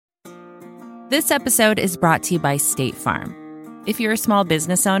This episode is brought to you by State Farm. If you're a small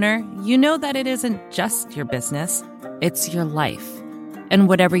business owner, you know that it isn't just your business, it's your life. And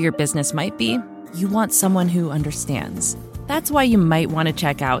whatever your business might be, you want someone who understands. That's why you might want to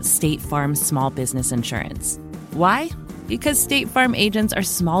check out State Farm Small Business Insurance. Why? Because State Farm agents are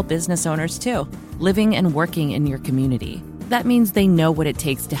small business owners too, living and working in your community. That means they know what it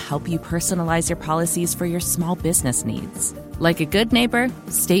takes to help you personalize your policies for your small business needs. Like a good neighbor,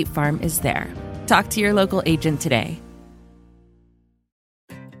 State Farm is there. Talk to your local agent today.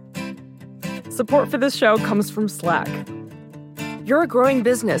 Support for this show comes from Slack. You're a growing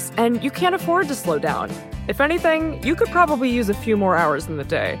business and you can't afford to slow down. If anything, you could probably use a few more hours in the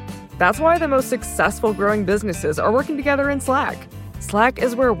day. That's why the most successful growing businesses are working together in Slack. Slack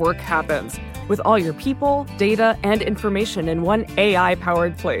is where work happens, with all your people, data, and information in one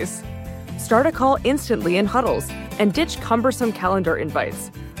AI-powered place. Start a call instantly in huddles and ditch cumbersome calendar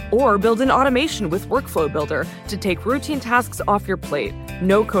invites. Or build an automation with Workflow Builder to take routine tasks off your plate.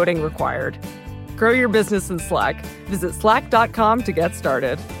 No coding required. Grow your business in Slack. Visit slack.com to get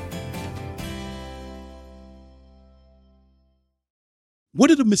started. What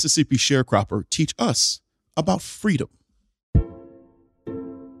did a Mississippi sharecropper teach us about freedom?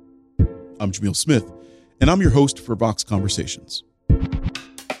 I'm Jamil Smith, and I'm your host for Vox Conversations.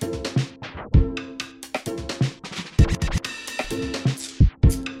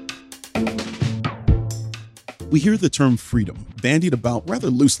 We hear the term freedom bandied about rather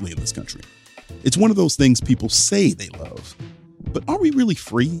loosely in this country. It's one of those things people say they love. But are we really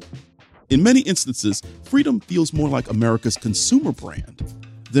free? In many instances, freedom feels more like America's consumer brand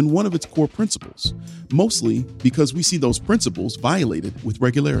than one of its core principles, mostly because we see those principles violated with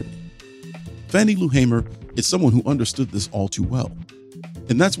regularity. Fannie Lou Hamer is someone who understood this all too well.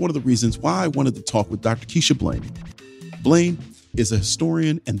 And that's one of the reasons why I wanted to talk with Dr. Keisha Blain. Blain is a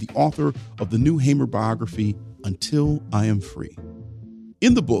historian and the author of the new Hamer biography, Until I Am Free.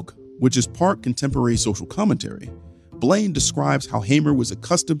 In the book, which is part contemporary social commentary, Blain describes how Hamer was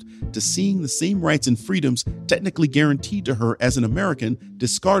accustomed to seeing the same rights and freedoms technically guaranteed to her as an American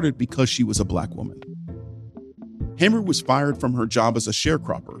discarded because she was a Black woman. Hamer was fired from her job as a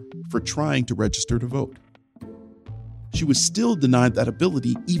sharecropper for trying to register to vote. She was still denied that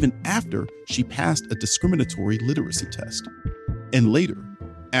ability even after she passed a discriminatory literacy test. And later,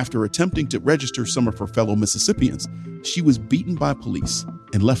 after attempting to register some of her fellow Mississippians, she was beaten by police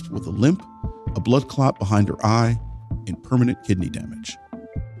and left with a limp, a blood clot behind her eye, and permanent kidney damage.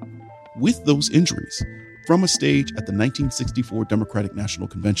 With those injuries, from a stage at the 1964 Democratic National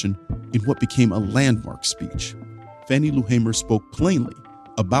Convention in what became a landmark speech, Fannie Lou Hamer spoke plainly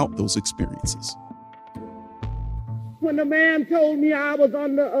about those experiences. When the man told me I was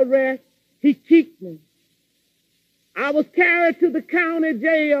under arrest, he kicked me. I was carried to the county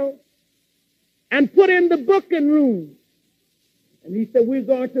jail and put in the booking room. And he said, "We're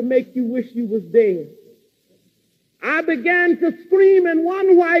going to make you wish you was dead." I began to scream, and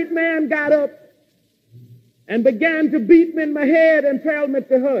one white man got up and began to beat me in my head and tell me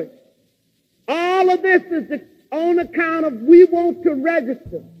to hush. All of this is on account of we want to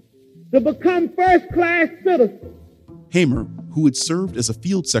register to become first-class citizens. Hamer, who had served as a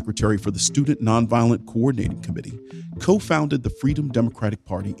field secretary for the Student Nonviolent Coordinating Committee, co-founded the Freedom Democratic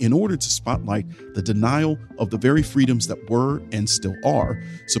Party in order to spotlight the denial of the very freedoms that were, and still are,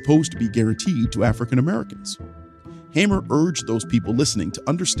 supposed to be guaranteed to African Americans. Hamer urged those people listening to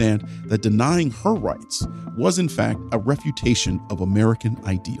understand that denying her rights was, in fact, a refutation of American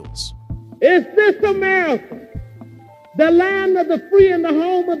ideals. Is this America, the land of the free and the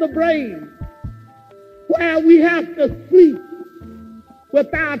home of the brave, where we have to sleep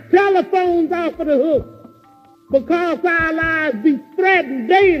with our telephones off of the hook because our lives be threatened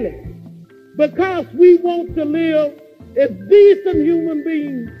daily, because we want to live as decent human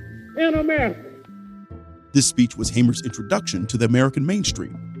beings in America? This speech was Hamer's introduction to the American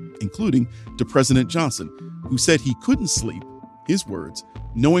mainstream, including to President Johnson, who said he couldn't sleep, his words,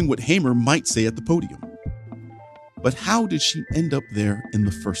 knowing what Hamer might say at the podium. But how did she end up there in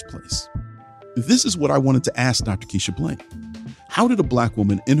the first place? This is what I wanted to ask Dr. Keisha Blain. How did a Black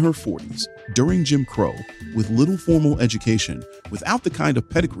woman in her 40s, during Jim Crow, with little formal education, without the kind of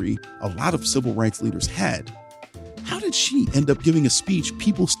pedigree a lot of civil rights leaders had, how did she end up giving a speech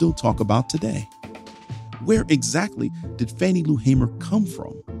people still talk about today? Where exactly did Fannie Lou Hamer come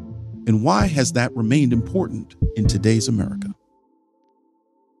from? And why has that remained important in today's America?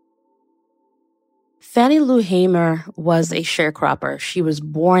 Fannie Lou Hamer was a sharecropper. She was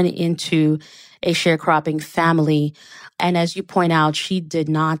born into a sharecropping family. And as you point out, she did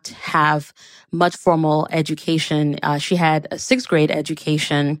not have much formal education. She had a sixth grade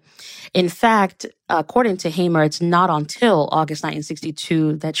education. In fact, according to Hamer, it's not until August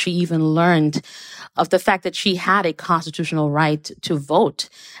 1962 that she even learned of the fact that she had a constitutional right to vote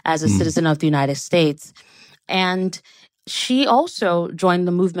as a citizen of the United States. And she also joined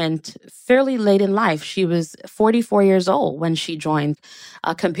the movement fairly late in life. She was 44 years old when she joined,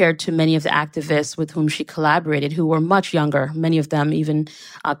 compared to many of the activists with whom she collaborated, who were much younger, many of them even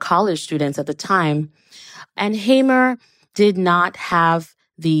college students at the time. And Hamer did not have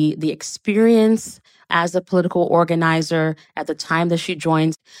the experience as a political organizer at the time that she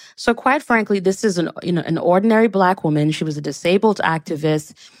joined. So quite frankly, this is an ordinary Black woman. She was a disabled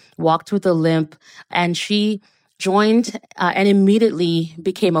activist, walked with a limp, and she joined and immediately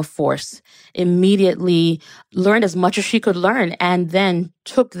became a force, immediately learned as much as she could learn, and then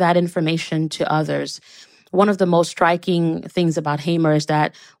took that information to others. One of the most striking things about Hamer is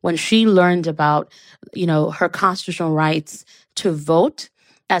that when she learned about, her constitutional rights to vote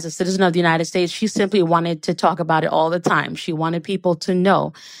as a citizen of the United States, she simply wanted to talk about it all the time. She wanted people to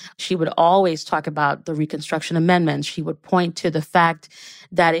know. She would always talk about the Reconstruction Amendments. She would point to the fact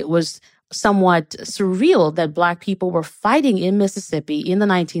that it was somewhat surreal that Black people were fighting in Mississippi in the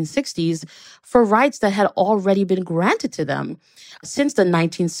 1960s for rights that had already been granted to them since the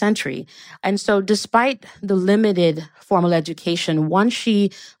 19th century. And so despite the limited formal education, once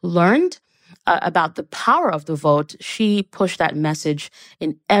she learned about the power of the vote, she pushed that message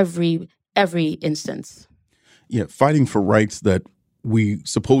in every instance. Yeah, fighting for rights that we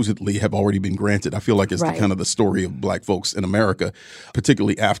supposedly have already been granted. I feel like it's kind of the story of Black folks in America,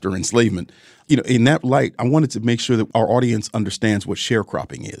 particularly after enslavement. In that light, I wanted to make sure that our audience understands what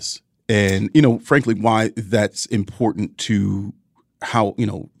sharecropping is. And, frankly, why that's important to how,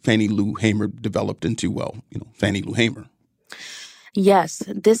 Fannie Lou Hamer developed into, Fannie Lou Hamer. Yes,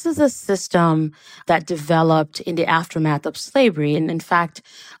 this is a system that developed in the aftermath of slavery. And in fact,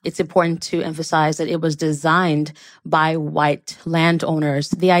 it's important to emphasize that it was designed by white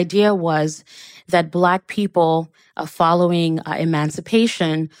landowners. The idea was that Black people following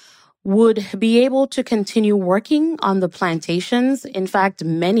emancipation would be able to continue working on the plantations. In fact,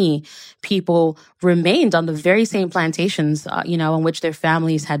 many people remained on the very same plantations, in which their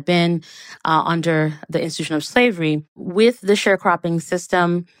families had been under the institution of slavery. With the sharecropping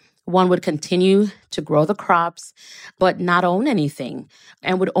system, one would continue to grow the crops, but not own anything,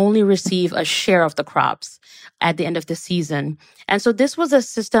 and would only receive a share of the crops at the end of the season. And so this was a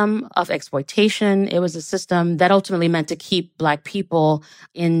system of exploitation. It was a system that ultimately meant to keep Black people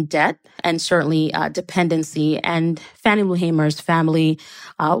in debt and certainly dependency. And Fannie Lou Hamer's family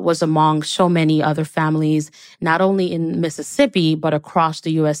was among so many other families, not only in Mississippi, but across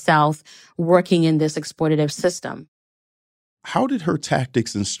the U.S. South, working in this exploitative system. How did her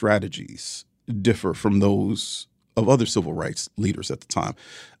tactics and strategies differ from those of other civil rights leaders at the time?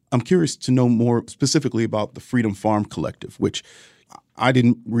 I'm curious to know more specifically about the Freedom Farm Collective, which I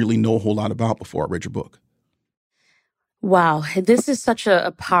didn't really know a whole lot about before I read your book. Wow, this is such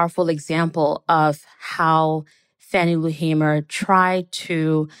a powerful example of how Fannie Lou Hamer tried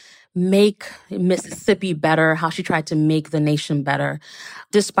to make Mississippi better, how she tried to make the nation better.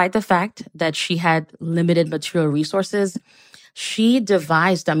 Despite the fact that she had limited material resources, she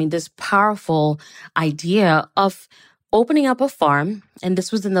devised, this powerful idea of opening up a farm, and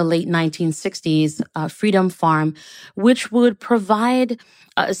this was in the late 1960s, Freedom Farm, which would provide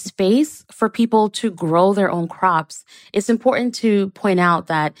a space for people to grow their own crops. It's important to point out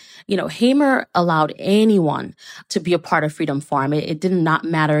that, Hamer allowed anyone to be a part of Freedom Farm. It did not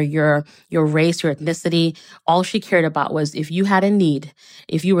matter your race, your ethnicity. All she cared about was if you had a need,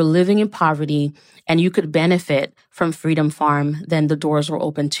 if you were living in poverty and you could benefit from Freedom Farm, then the doors were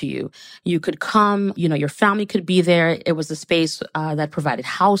open to you. You could come, your family could be there. It was a space that provided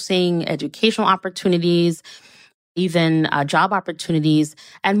housing, educational opportunities, even job opportunities.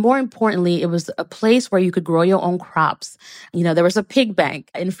 And more importantly, it was a place where you could grow your own crops. There was a pig bank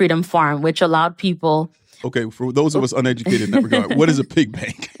in Freedom Farm, which allowed people. Okay, for those of us uneducated in that regard, what is a pig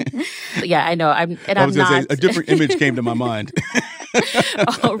bank? Yeah, I know. I was going to say, a different image came to my mind.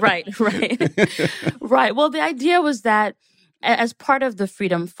 Oh, right. Right. Well, the idea was that as part of the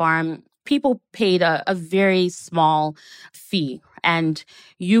Freedom Farm, people paid a very small fee, and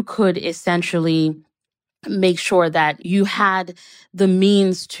you could essentially make sure that you had the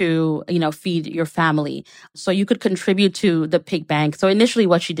means to, feed your family. So you could contribute to the pig bank. So initially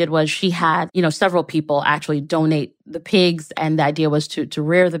what she did was she had, several people actually donate the pigs. And the idea was to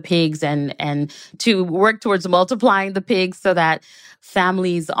rear the pigs and to work towards multiplying the pigs so that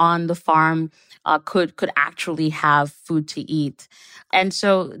families on the farm could actually have food to eat. And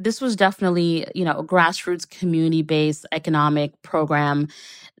so this was definitely, a grassroots community-based economic program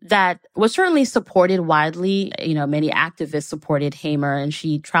that was certainly supported widely. Many activists supported Hamer, and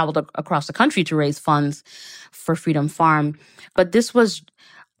she traveled across the country to raise funds for Freedom Farm. But this was,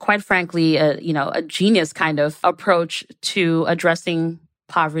 quite frankly, a genius kind of approach to addressing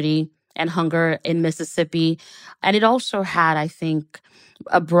poverty and hunger in Mississippi. And it also had, I think,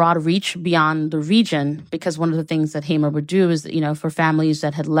 a broad reach beyond the region, because one of the things that Hamer would do is, for families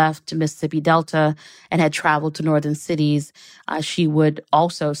that had left Mississippi Delta and had traveled to northern cities, she would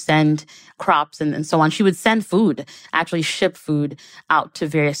also send crops and so on. She would send food, actually ship food out to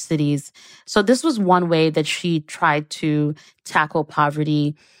various cities. So this was one way that she tried to tackle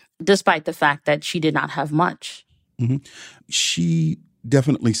poverty, despite the fact that she did not have much. Mm-hmm. She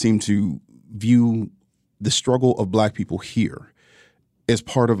definitely seemed to view the struggle of Black people here as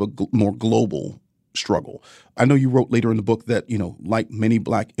part of a more global struggle. I know you wrote later in the book that, like many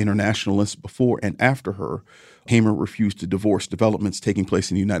Black internationalists before and after her, Hamer refused to divorce developments taking place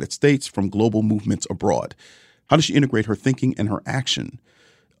in the United States from global movements abroad. How does she integrate her thinking and her action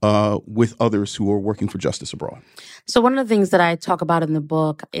with others who are working for justice abroad? So one of the things that I talk about in the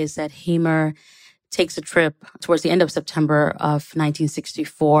book is that Hamer takes a trip towards the end of September of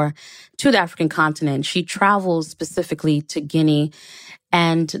 1964 to the African continent. She travels specifically to Guinea.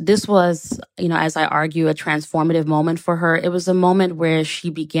 And this was, as I argue, a transformative moment for her. It was a moment where she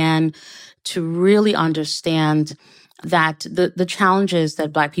began to really understand that the challenges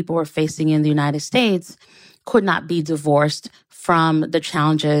that Black people were facing in the United States could not be divorced from the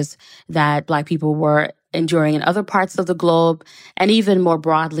challenges that Black people were enduring in other parts of the globe, and even more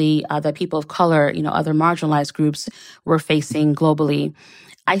broadly, that people of color, other marginalized groups were facing globally.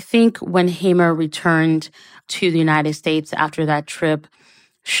 I think when Hamer returned to the United States after that trip,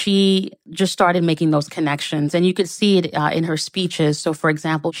 she just started making those connections. And you could see it in her speeches. So, for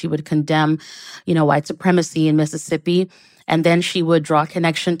example, she would condemn, white supremacy in Mississippi. And then she would draw a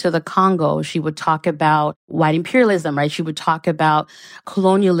connection to the Congo. She would talk about white imperialism, right? She would talk about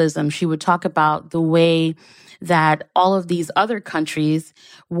colonialism. She would talk about the way that all of these other countries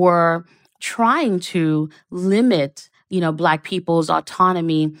were trying to limit, Black people's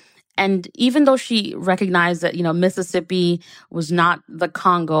autonomy. And even though she recognized that, Mississippi was not the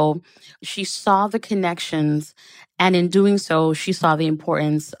Congo, she saw the connections. And in doing so, she saw the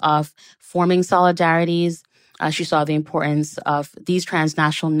importance of forming solidarities. She saw the importance of these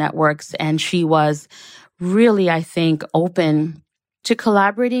transnational networks. And she was really, I think, open to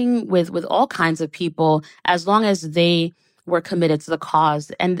collaborating with all kinds of people as long as they were committed to the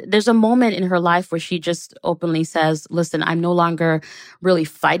cause. And there's a moment in her life where she just openly says, listen, I'm no longer really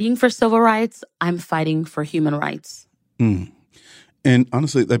fighting for civil rights. I'm fighting for human rights. Mm. And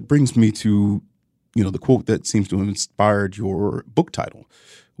honestly, that brings me to, the quote that seems to have inspired your book title,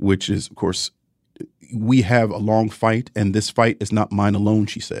 which is, of course, we have a long fight, and this fight is not mine alone,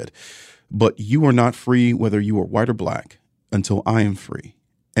 she said. But you are not free, whether you are white or Black, until I am free.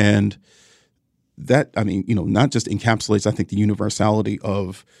 And that, not just encapsulates, I think, the universality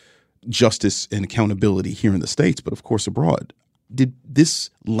of justice and accountability here in the States, but of course abroad. Did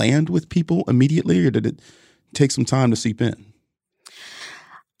this land with people immediately, or did it take some time to seep in?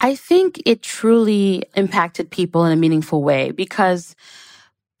 I think it truly impacted people in a meaningful way, because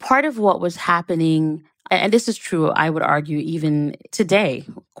part of what was happening, and this is true, I would argue, even today,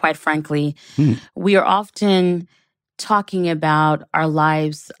 quite frankly, we are often talking about our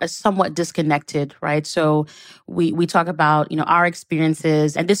lives as somewhat disconnected, right? So we talk about, our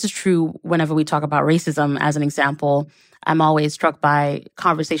experiences, and this is true whenever we talk about racism as an example. I'm always struck by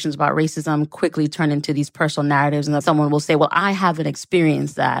conversations about racism quickly turn into these personal narratives, and that someone will say, well, I haven't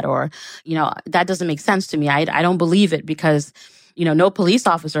experienced that, or, that doesn't make sense to me. I don't believe it because no police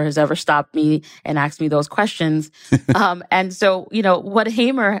officer has ever stopped me and asked me those questions. And so, what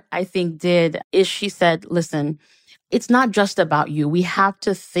Hamer, I think, did is she said, listen, it's not just about you. We have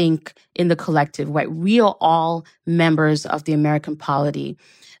to think in the collective, right? We are all members of the American polity.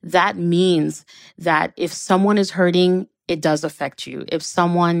 That means that if someone is hurting, it does affect you. If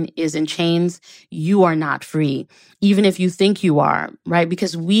someone is in chains, you are not free, even if you think you are, right?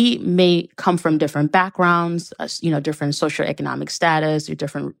 Because we may come from different backgrounds, different socioeconomic status, or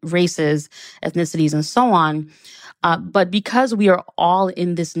different races, ethnicities, and so on. But because we are all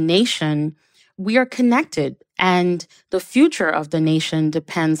in this nation, we are connected and the future of the nation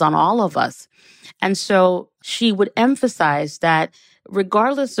depends on all of us. And so she would emphasize that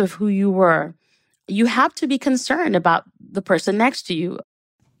regardless of who you were, you have to be concerned about the person next to you.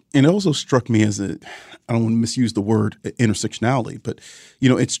 And it also struck me as I don't want to misuse the word intersectionality, but,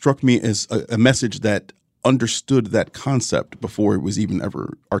 it struck me as a message that understood that concept before it was even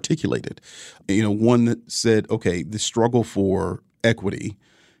ever articulated. One that said, okay, the struggle for equity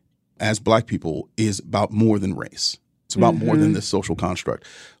as Black people is about more than race. It's about more than this social construct.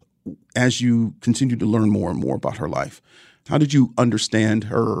 As you continue to learn more and more about her life, how did you understand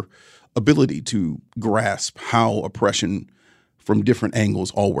her ability to grasp how oppression from different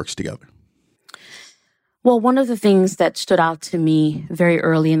angles all works together? Well, one of the things that stood out to me very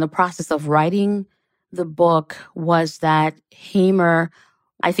early in the process of writing the book was that Hamer,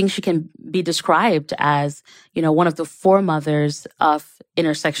 I think she can be described as, one of the foremothers of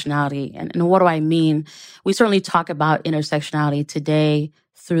intersectionality. And what do I mean? We certainly talk about intersectionality today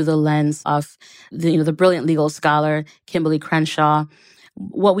through the lens of the brilliant legal scholar Kimberly Crenshaw.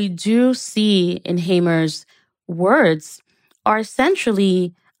 What we do see in Hamer's words are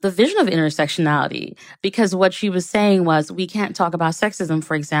essentially the vision of intersectionality, because what she was saying was we can't talk about sexism,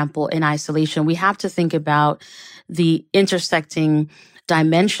 for example, in isolation. We have to think about the intersecting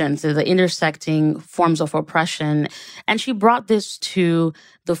dimensions, the intersecting forms of oppression. And she brought this to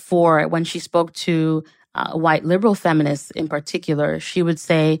the fore when she spoke to white liberal feminists in particular. She would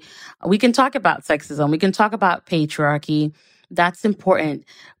say, we can talk about sexism, we can talk about patriarchy, that's important,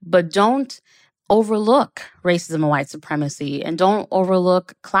 but don't overlook racism and white supremacy, and don't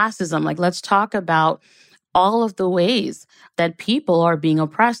overlook classism. Like, let's talk about all of the ways that people are being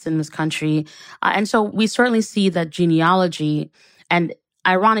oppressed in this country. And so we certainly see that genealogy, and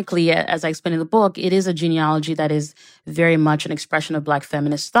ironically, as I explain in the book, it is a genealogy that is very much an expression of Black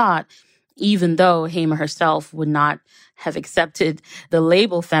feminist thought, even though Hamer herself would not have accepted the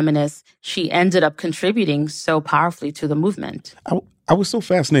label feminist. She ended up contributing so powerfully to the movement. I was so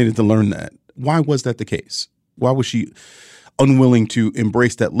fascinated to learn that. Why was that the case? Why was she unwilling to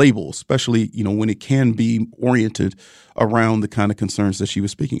embrace that label, especially, when it can be oriented around the kind of concerns that she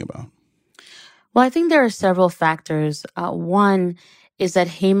was speaking about? Well, I think there are several factors. One is that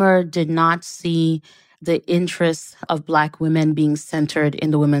Hamer did not see the interests of Black women being centered in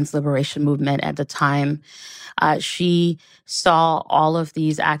the women's liberation movement at the time. She saw all of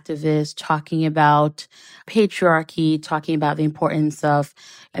these activists talking about patriarchy, talking about the importance of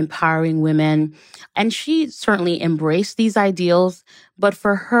empowering women. And she certainly embraced these ideals. But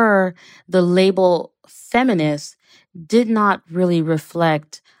for her, the label feminist did not really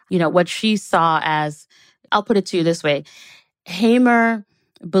reflect, what she saw as, I'll put it to you this way. Hamer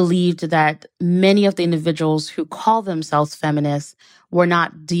believed that many of the individuals who call themselves feminists were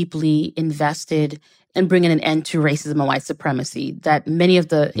not deeply invested in bringing an end to racism and white supremacy, that many of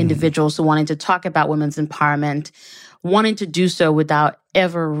the individuals who wanted to talk about women's empowerment wanted to do so without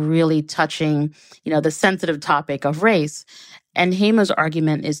ever really touching, the sensitive topic of race. And Hamer's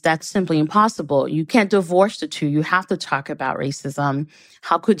argument is that's simply impossible. You can't divorce the two. You have to talk about racism.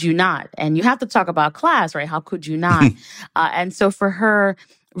 How could you not? And you have to talk about class, right? How could you not? And so for her,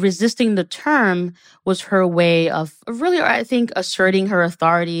 resisting the term was her way of really, I think, asserting her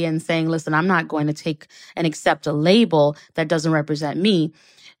authority and saying, listen, I'm not going to take and accept a label that doesn't represent me.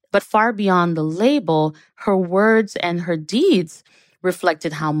 But far beyond the label, her words and her deeds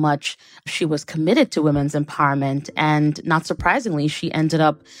reflected how much she was committed to women's empowerment. And not surprisingly, she ended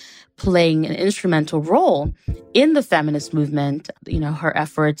up playing an instrumental role in the feminist movement. Her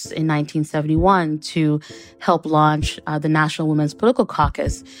efforts in 1971 to help launch the National Women's Political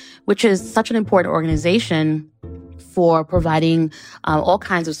Caucus, which is such an important organization for providing all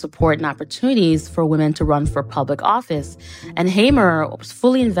kinds of support and opportunities for women to run for public office. And Hamer was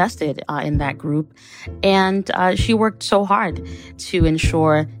fully invested in that group. And she worked so hard to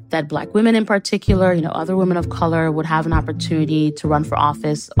ensure that Black women in particular, other women of color would have an opportunity to run for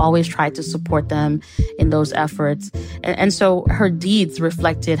office, always tried to support them in those efforts. And so her deeds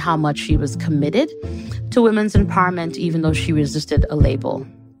reflected how much she was committed to women's empowerment, even though she resisted a label.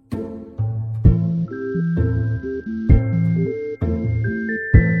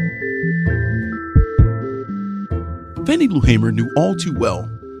 Fannie Lou Hamer knew all too well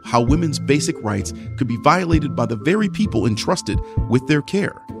how women's basic rights could be violated by the very people entrusted with their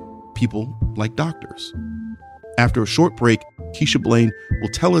care, people like doctors. After a short break, Keisha Blaine will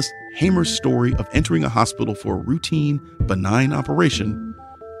tell us Hamer's story of entering a hospital for a routine, benign operation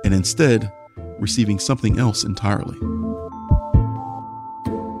and instead receiving something else entirely.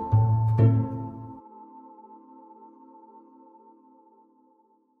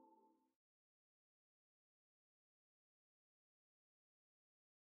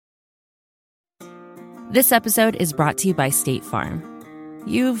 This episode is brought to you by State Farm.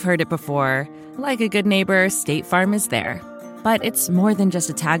 You've heard it before. Like a good neighbor, State Farm is there. But it's more than just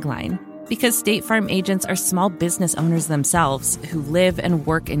a tagline, because State Farm agents are small business owners themselves who live and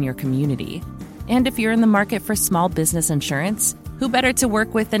work in your community. And if you're in the market for small business insurance, who better to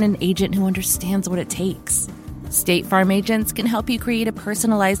work with than an agent who understands what it takes? State Farm agents can help you create a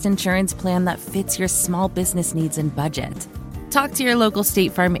personalized insurance plan that fits your small business needs and budget. Talk to your local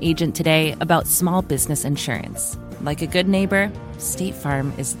State Farm agent today about small business insurance. Like a good neighbor, State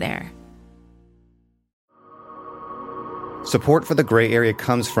Farm is there. Support for the Gray Area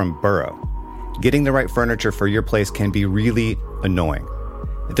comes from Burrow. Getting the right furniture for your place can be really annoying.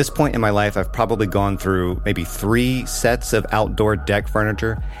 At this point in my life, I've probably gone through maybe 3 sets of outdoor deck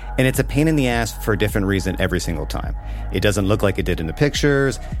furniture, and it's a pain in the ass for a different reason every single time. It doesn't look like it did in the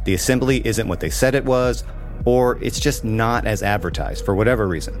pictures, the assembly isn't what they said it was, or it's just not as advertised for whatever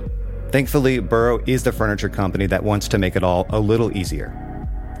reason. Thankfully, Burrow is the furniture company that wants to make it all a little easier.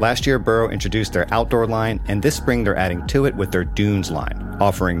 Last year, Burrow introduced their outdoor line, and this spring they're adding to it with their Dunes line,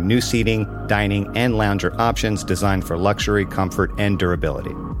 offering new seating, dining, and lounger options designed for luxury, comfort, and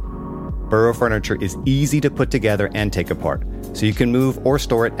durability. Burrow furniture is easy to put together and take apart, so you can move or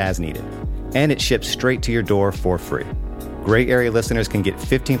store it as needed. And it ships straight to your door for free. Gray Area listeners can get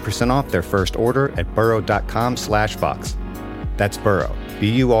 15% off their first order at burrow.com/Vox. That's Burrow,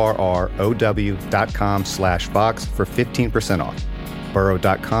 BURROW.com/Vox for 15% off.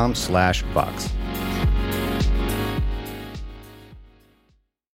 burrow.com/Vox.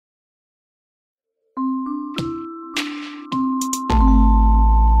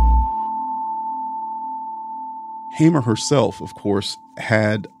 Hamer herself, of course,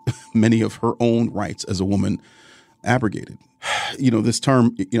 had many of her own rights as a woman abrogated. This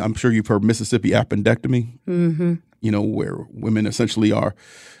term, I'm sure you've heard Mississippi appendectomy, where women essentially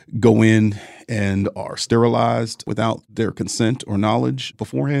go in and are sterilized without their consent or knowledge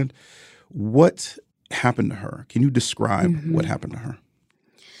beforehand. What happened to her? Can you describe what happened to her?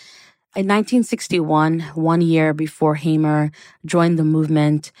 In 1961, 1 year before Hamer joined the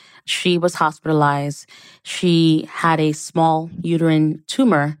movement, she was hospitalized. She had a small uterine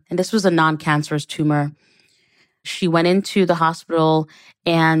tumor, and this was a non-cancerous tumor. She went into the hospital,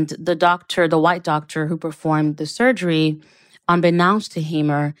 and the white doctor who performed the surgery, unbeknownst to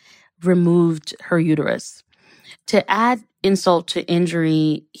Hamer, removed her uterus. To add insult to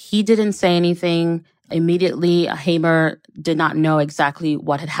injury, he didn't say anything. Immediately, Hamer did not know exactly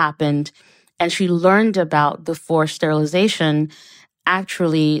what had happened, and she learned about the forced sterilization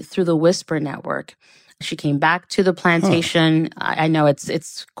actually through the Whisper Network. She came back to the plantation. I know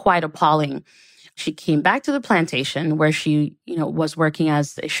it's quite appalling. She came back to the plantation where she, was working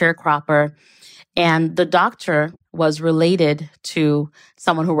as a sharecropper, and the doctor was related to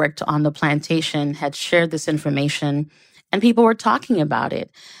someone who worked on the plantation, had shared this information, and people were talking about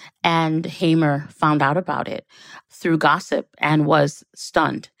it. And Hamer found out about it through gossip and was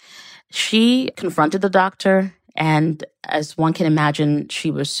stunned. She confronted the doctor, and as one can imagine, she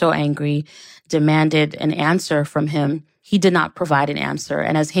was so angry, demanded an answer from him. He did not provide an answer.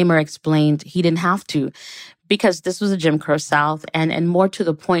 And as Hamer explained, he didn't have to, because this was a Jim Crow South, and more to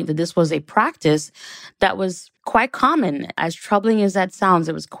the point that this was a practice that was quite common. As troubling as that sounds,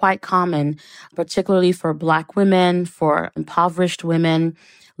 it was quite common, particularly for Black women, for impoverished women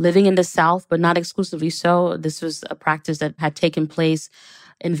living in the South, but not exclusively so. This was a practice that had taken place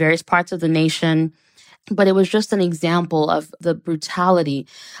in various parts of the nation. But it was just an example of the brutality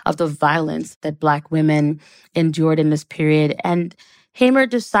of the violence that Black women endured in this period. And Hamer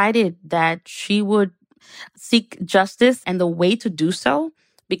decided that she would seek justice, and the way to do so,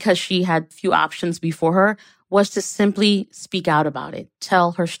 because she had few options before her, was to simply speak out about it,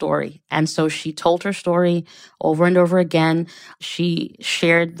 tell her story. And so she told her story over and over again. She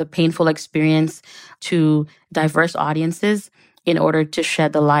shared the painful experience to diverse audiences in order to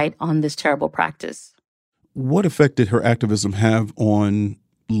shed the light on this terrible practice. What effect did her activism have on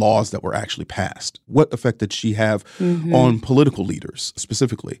laws that were actually passed? What effect did she have on political leaders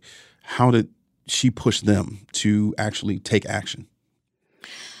specifically? How did she push them to actually take action?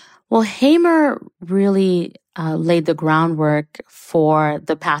 Well, Hamer really laid the groundwork for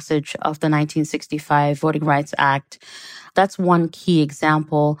the passage of the 1965 Voting Rights Act. That's one key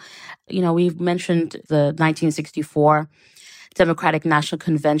example. We've mentioned the 1964 Democratic National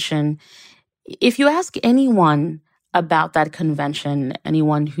Convention. If you ask anyone about that convention,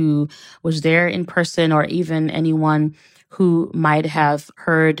 anyone who was there in person, or even anyone who might have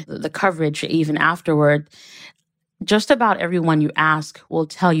heard the coverage even afterward, just about everyone you ask will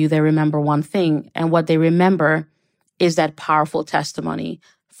tell you they remember one thing. And what they remember is that powerful testimony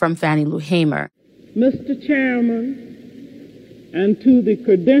from Fannie Lou Hamer. Mr. Chairman, and to the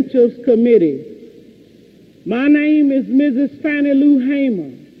Credentials Committee. My name is Mrs. Fannie Lou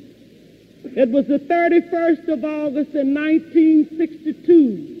Hamer. It was the 31st of August in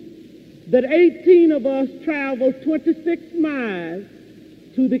 1962 that 18 of us traveled 26 miles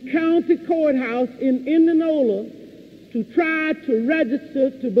to the county courthouse in Indianola to try to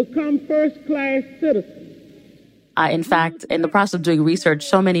register to become first-class citizens. In fact, in the process of doing research,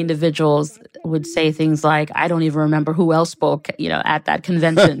 so many individuals would say things like, I don't even remember who else spoke, at that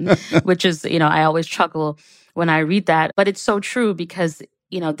convention, which is, I always chuckle when I read that. But it's so true because,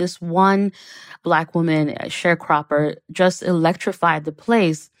 this one Black woman, a sharecropper, just electrified the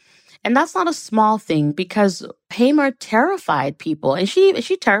place. And that's not a small thing because Hamer terrified people. And she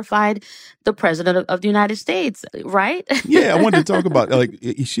terrified the president of the United States, right? Yeah, I wanted to talk about,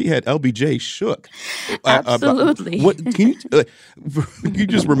 she had LBJ shook. Absolutely. What can you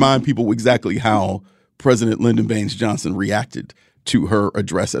just remind people exactly how President Lyndon Baines Johnson reacted to her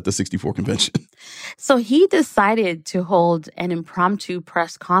address at the 64 convention? So he decided to hold an impromptu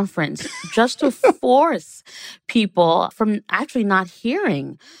press conference just to force people from actually not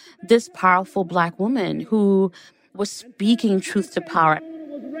hearing this powerful Black woman who was speaking truth to power.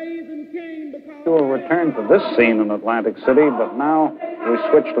 We'll return to this scene in Atlantic City, but now we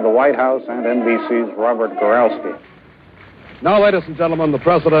switch to the White House and NBC's Robert Goralski. Now, ladies and gentlemen, the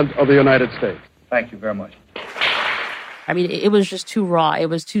President of the United States. Thank you very much. I mean, it was just too raw. It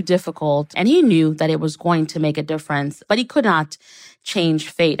was too difficult. And he knew that it was going to make a difference, but he could not change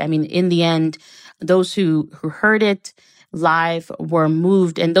fate. I mean, in the end, those who heard it live were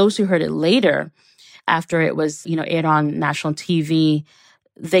moved. And those who heard it later, after it was, aired on national TV,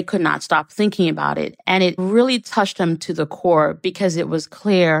 they could not stop thinking about it. And it really touched them to the core because it was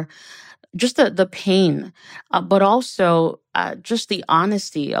clear just the pain, but also just the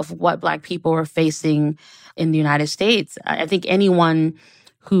honesty of what Black people were facing in the United States. I think anyone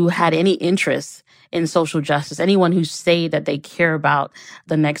who had any interest in social justice, anyone who say that they care about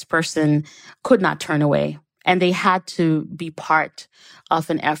the next person could not turn away. And they had to be part of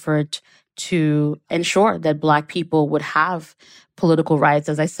an effort to ensure that Black people would have political rights,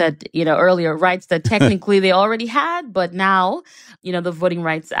 as I said, earlier, rights that technically they already had, but now, the Voting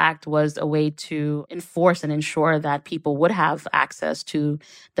Rights Act was a way to enforce and ensure that people would have access to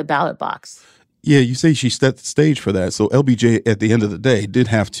the ballot box. Yeah, you say she set the stage for that. So LBJ, at the end of the day, did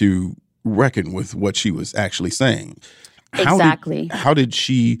have to reckon with what she was actually saying. Exactly. How did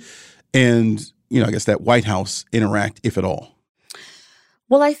she and, I guess that White House interact, if at all?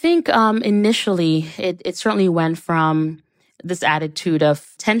 Well, I think initially it certainly went from this attitude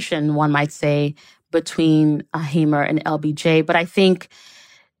of tension, one might say, between Hamer and LBJ. But I think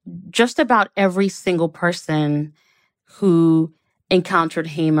just about every single person who encountered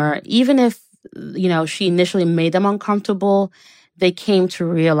Hamer, even if, she initially made them uncomfortable, they came to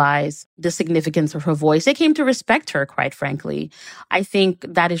realize the significance of her voice. They came to respect her, quite frankly. I think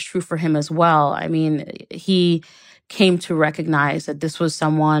that is true for him as well. I mean, he came to recognize that this was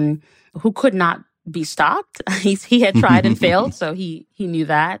someone who could not be stopped. He had tried and failed, so he knew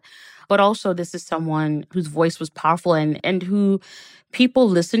that. But also, this is someone whose voice was powerful and who people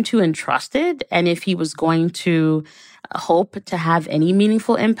listened to and trusted. And if he was going to hope to have any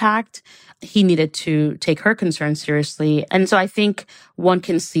meaningful impact, he needed to take her concerns seriously. And so I think one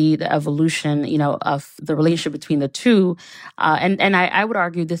can see the evolution, of the relationship between the two. And I would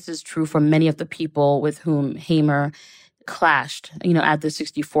argue this is true for many of the people with whom Hamer clashed, at the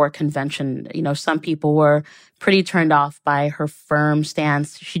 64 convention. Some people were pretty turned off by her firm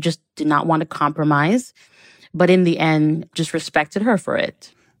stance. She just did not want to compromise, but in the end, just respected her for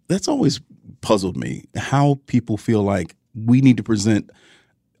it. That's always puzzled me, how people feel like we need to present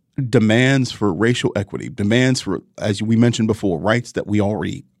demands for racial equity, demands for, as we mentioned before, rights that we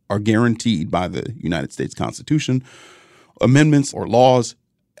already are guaranteed by the United States Constitution, amendments or laws,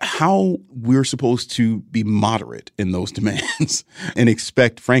 how we're supposed to be moderate in those demands and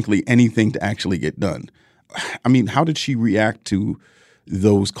expect, frankly, anything to actually get done. I mean, how did she react to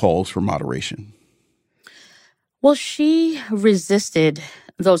those calls for moderation? Well, she resisted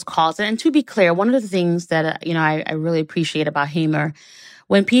those calls. And to be clear, one of the things that, I really appreciate about Hamer,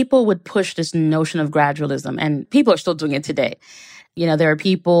 when people would push this notion of gradualism, and people are still doing it today, there are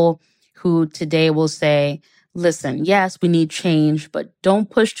people who today will say, listen, yes, we need change, but don't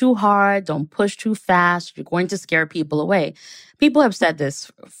push too hard. Don't push too fast. You're going to scare people away. People have said this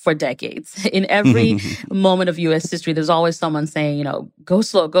for decades. In every moment of U.S. history, there's always someone saying, go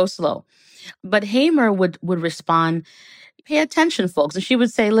slow, go slow. But Hamer would respond, pay attention, folks. And she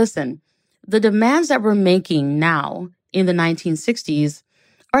would say, listen, the demands that we're making now in the 1960s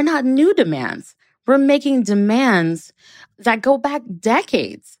are not new demands. were making demands that go back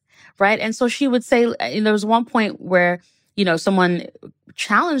decades, right? And so she would say, and there was one point where, someone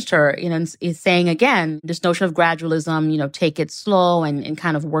challenged her, is saying again, this notion of gradualism, take it slow and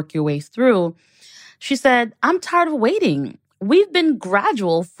kind of work your way through. She said, I'm tired of waiting. We've been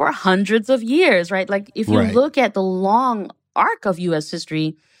gradual for hundreds of years, right? Like if you look at the long arc of U.S.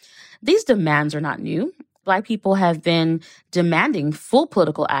 history, these demands are not new. Black people have been demanding full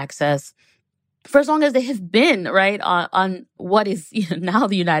political access for as long as they have been, right, on what is now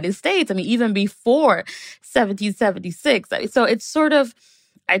the United States. I mean, even before 1776. So it's sort of,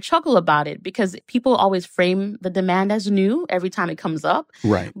 I chuckle about it because people always frame the demand as new every time it comes up.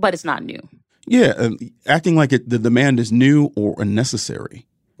 Right. But it's not new. Yeah, acting like the demand is new or unnecessary.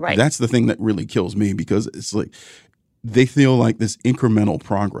 Right. That's the thing that really kills me, because it's like they feel like this incremental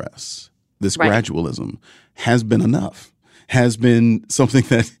progress, this gradualism has been enough, has been something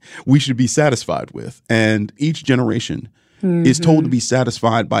that we should be satisfied with. And each generation is told to be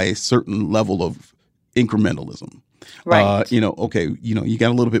satisfied by a certain level of incrementalism. Right. Okay, you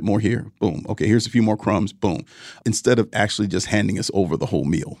got a little bit more here. Boom. Okay, here's a few more crumbs. Boom. Instead of actually just handing us over the whole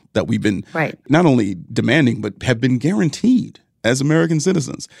meal that we've been not only demanding, but have been guaranteed as American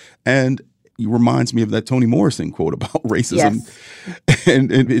citizens. And it reminds me of that Toni Morrison quote about racism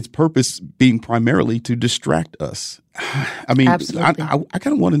and its purpose being primarily to distract us. I mean, I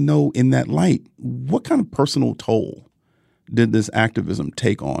kind of want to know, in that light, what kind of personal toll did this activism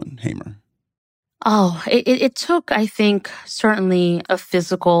take on Hamer? Oh, it took, I think, certainly a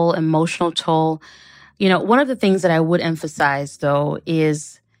physical, emotional toll. One of the things that I would emphasize, though,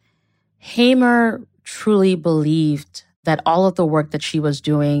 is Hamer truly believed that all of the work that she was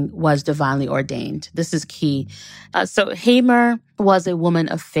doing was divinely ordained. This is key. So Hamer was a woman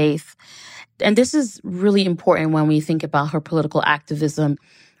of faith. And this is really important when we think about her political activism.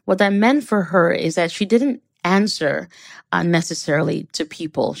 What that meant for her is that she didn't answer necessarily to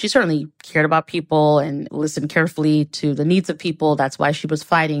people. She certainly cared about people and listened carefully to the needs of people. That's why she was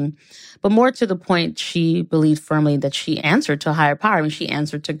fighting. But more to the point, she believed firmly that she answered to a higher power. I mean, she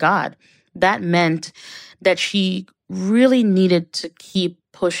answered to God. That meant that she really needed to keep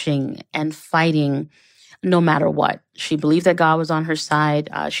pushing and fighting no matter what. She believed that God was on her side.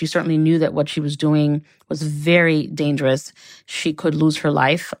 She certainly knew that what she was doing was very dangerous. She could lose her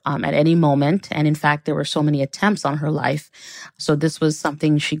life at any moment. And in fact, there were so many attempts on her life. So this was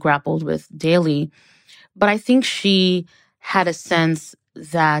something she grappled with daily. But I think she had a sense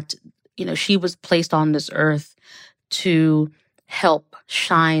that, she was placed on this earth to help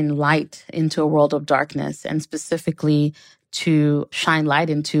shine light into a world of darkness, and specifically to shine light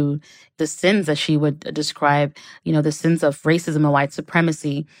into the sins that she would describe, the sins of racism and white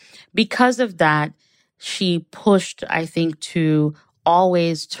supremacy. Because of that, she pushed, I think, to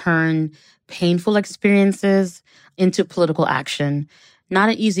always turn painful experiences into political action. Not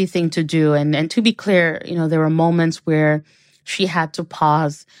an easy thing to do. And to be clear, there were moments where she had to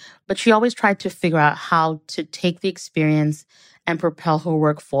pause, but she always tried to figure out how to take the experience and propel her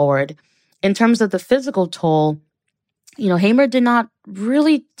work forward. In terms of the physical toll, Hamer did not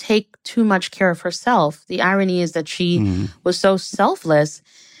really take too much care of herself. The irony is that she was so selfless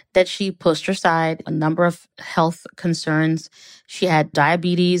that she pushed aside a number of health concerns. She had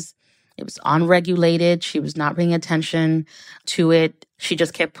diabetes. It was unregulated. She was not paying attention to it. She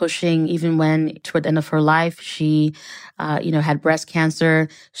just kept pushing, even when toward the end of her life, she, had breast cancer.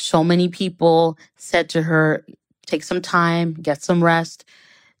 So many people said to her, take some time, get some rest.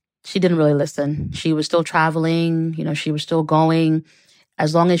 She didn't really listen. She was still traveling, she was still going.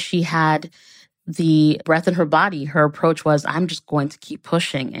 As long as she had the breath in her body, her approach was, I'm just going to keep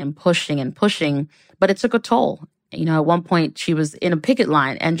pushing and pushing and pushing. But it took a toll. At one point she was in a picket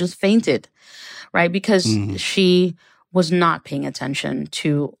line and just fainted, right? Because she was not paying attention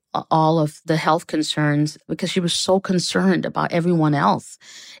to all of the health concerns, because she was so concerned about everyone else,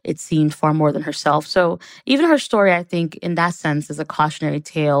 it seemed, far more than herself. So even her story, I think, in that sense, is a cautionary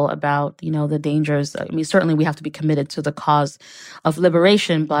tale about, the dangers. I mean, certainly we have to be committed to the cause of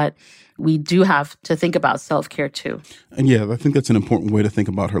liberation, but we do have to think about self-care too. And yeah, I think that's an important way to think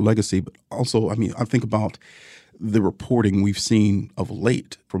about her legacy. But also, I think about the reporting we've seen of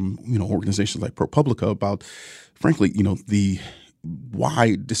late from, organizations like ProPublica about, frankly, the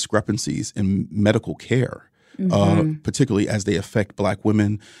wide discrepancies in medical care, particularly as they affect Black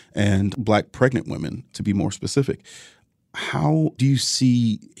women and Black pregnant women, to be more specific. How do you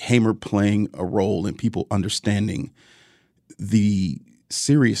see Hamer playing a role in people understanding the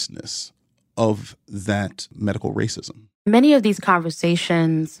seriousness of that medical racism? Many of these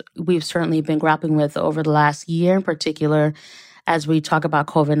conversations we've certainly been grappling with over the last year in particular, as we talk about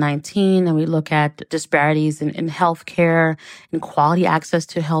COVID-19 and we look at disparities in healthcare and quality access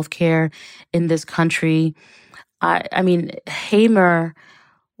to healthcare in this country. I mean, Hamer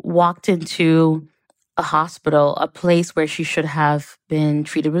walked into a hospital, a place where she should have been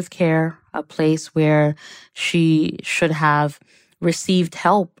treated with care, a place where she should have received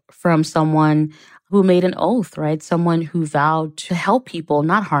help from someone who made an oath, right? Someone who vowed to help people,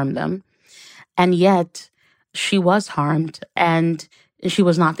 not harm them. And yet she was harmed, and she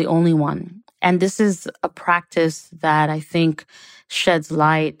was not the only one. And this is a practice that I think sheds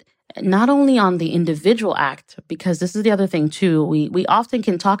light not only on the individual act, because this is the other thing too. We often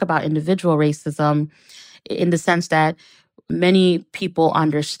can talk about individual racism in the sense that many people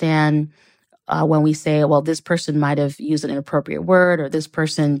understand when we say, well, this person might have used an inappropriate word or this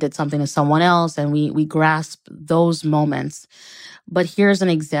person did something to someone else, and we grasp those moments. But here's an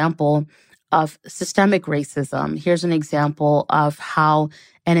example of systemic racism. Here's an example of how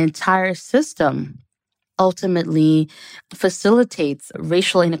an entire system ultimately facilitates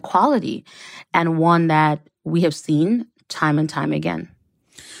racial inequality, and one that we have seen time and time again.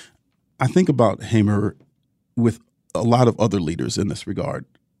 I think about Hamer with a lot of other leaders in this regard,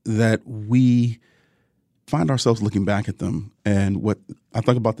 that we find ourselves looking back at them. And what I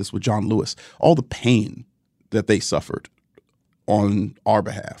think about this with John Lewis, all the pain that they suffered on our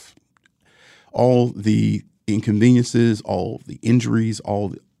behalf, all the inconveniences, all the injuries,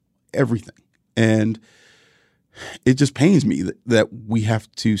 everything. And it just pains me that we have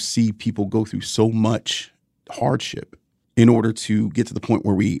to see people go through so much hardship in order to get to the point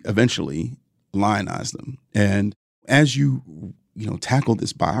where we eventually lionize them. And as you tackle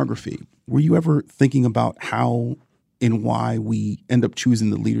this biography, were you ever thinking about how and why we end up choosing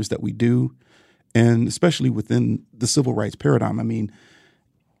the leaders that we do? And especially within the civil rights paradigm, I mean,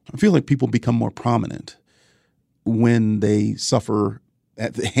 I feel like people become more prominent when they suffer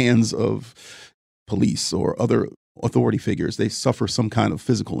at the hands of police or other authority figures. They suffer some kind of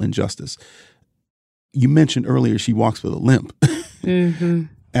physical injustice. You mentioned earlier she walks with a limp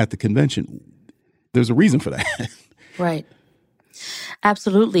at the convention. There's a reason for that. Right.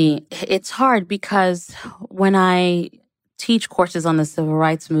 Absolutely. It's hard because when I teach courses on the civil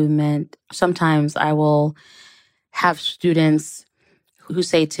rights movement, sometimes I will have students who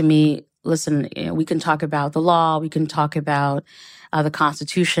say to me, listen, we can talk about the law, we can talk about the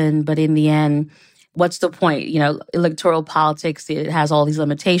Constitution, but in the end, what's the point? Electoral politics, it has all these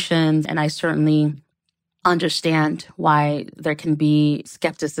limitations, and I certainly understand why there can be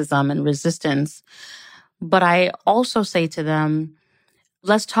skepticism and resistance. But I also say to them,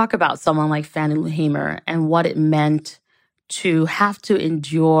 let's talk about someone like Fannie Lou Hamer and what it meant to have to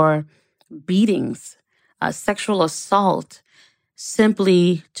endure beatings, sexual assault,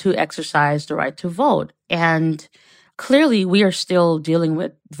 simply to exercise the right to vote. And clearly, we are still dealing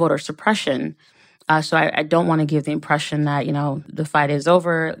with voter suppression. So I don't want to give the impression that, the fight is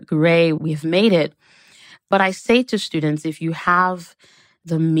over, hooray, we've made it. But I say to students, if you have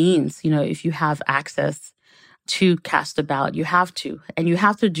the means, if you have access to cast a ballot, you have to. And you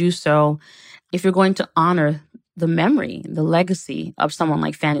have to do so if you're going to honor the memory, the legacy of someone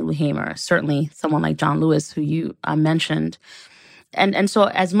like Fannie Lou Hamer, certainly someone like John Lewis, who you mentioned. And so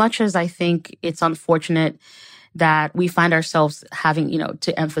as much as I think it's unfortunate that we find ourselves having,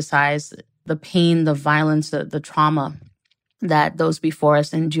 to emphasize the pain, the violence, the trauma that those before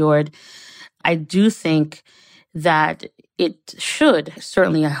us endured, I do think that it should,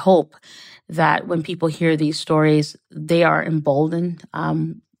 certainly I hope, that when people hear these stories, they are emboldened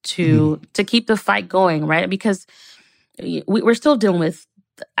to keep the fight going, right? Because we're still dealing with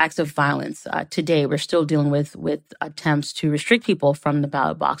acts of violence today. We're still dealing with attempts to restrict people from the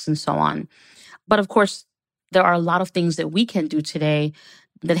ballot box and so on. But of course, there are a lot of things that we can do today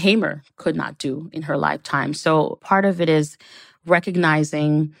that Hamer could not do in her lifetime. So part of it is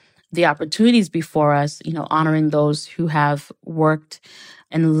recognizing the opportunities before us, honoring those who have worked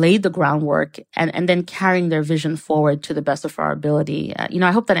and laid the groundwork and then carrying their vision forward to the best of our ability.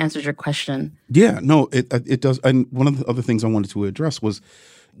 I hope that answers your question. Yeah, no, it does. And one of the other things I wanted to address was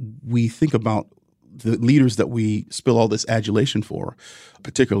we think about the leaders that we spill all this adulation for,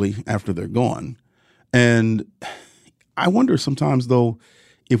 particularly after they're gone. And I wonder sometimes, though,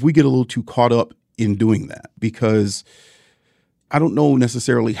 if we get a little too caught up in doing that, because I don't know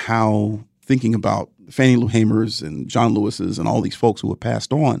necessarily how thinking about Fannie Lou Hamers and John Lewis's and all these folks who have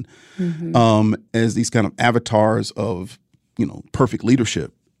passed on as these kind of avatars of, perfect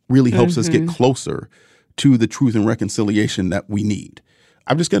leadership really helps us get closer to the truth and reconciliation that we need.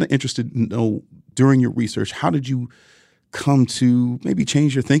 I'm just kind of interested to know, during your research, how did you come to maybe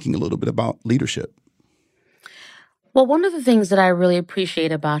change your thinking a little bit about leadership? Well, one of the things that I really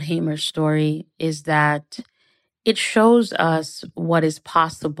appreciate about Hamer's story is that it shows us what is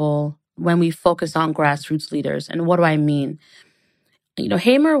possible when we focus on grassroots leaders. And what do I mean?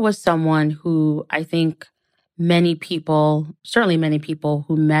 Hamer was someone who I think many people, certainly many people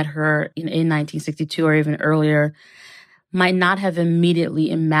who met her in 1962 or even earlier, might not have immediately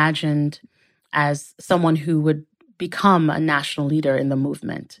imagined as someone who would become a national leader in the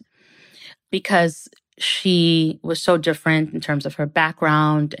movement, because she was so different in terms of her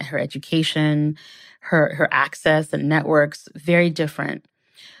background, her education, her access and networks, very different.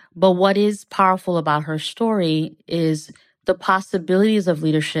 But what is powerful about her story is the possibilities of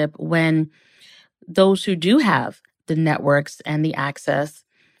leadership when those who do have the networks and the access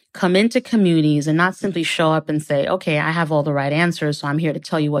come into communities and not simply show up and say, okay, I have all the right answers, so I'm here to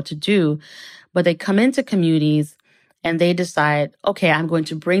tell you what to do. But they come into communities and they decide, okay, I'm going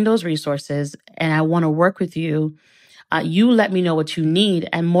to bring those resources and I want to work with you. You let me know what you need.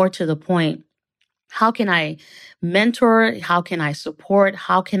 And more to the point, how can I mentor? How can I support?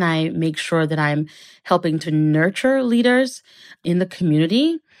 How can I make sure that I'm helping to nurture leaders in the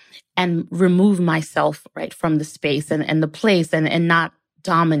community and remove myself right from the space and the place and not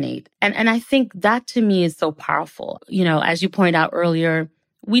dominate? And I think that to me is so powerful. As you pointed out earlier,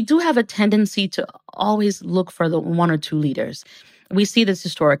 we do have a tendency to always look for the one or two leaders. We see this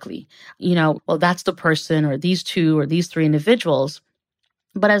historically, well, that's the person or these two or these three individuals.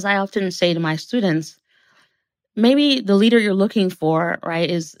 But as I often say to my students, maybe the leader you're looking for, right,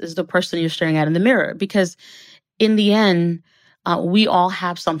 is the person you're staring at in the mirror. Because in the end, we all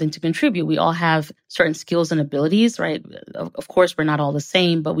have something to contribute. We all have certain skills and abilities, right? Of course, we're not all the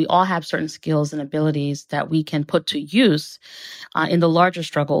same, but we all have certain skills and abilities that we can put to use in the larger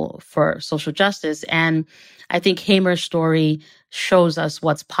struggle for social justice. And I think Hamer's story shows us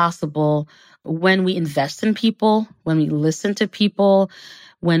what's possible when we invest in people, when we listen to people,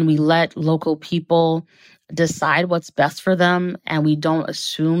 when we let local people decide what's best for them, and we don't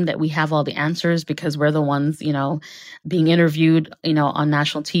assume that we have all the answers because we're the ones, being interviewed, on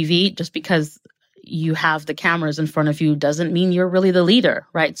national TV. Just because you have the cameras in front of you doesn't mean you're really the leader,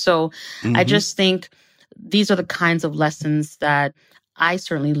 right? So I just think these are the kinds of lessons that I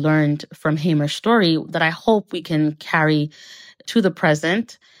certainly learned from Hamer's story that I hope we can carry to the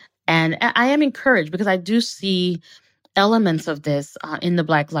present. And I am encouraged because I do see elements of this in the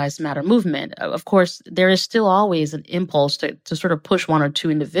Black Lives Matter movement. Of course, there is still always an impulse to sort of push one or two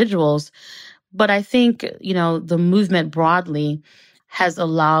individuals. But I think, the movement broadly has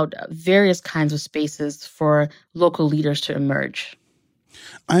allowed various kinds of spaces for local leaders to emerge.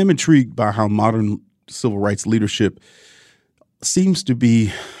 I am intrigued by how modern civil rights leadership seems to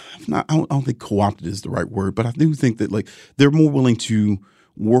be, I don't think co-opted is the right word, but I do think that they're more willing to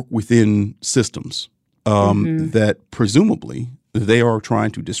work within systems that presumably they are trying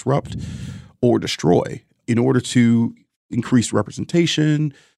to disrupt or destroy in order to increase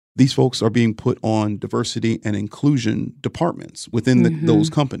representation. These folks are being put on diversity and inclusion departments within those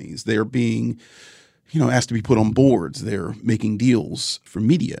companies. They're being, asked to be put on boards. They're making deals for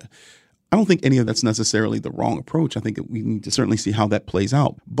media. I don't think any of that's necessarily the wrong approach. I think that we need to certainly see how that plays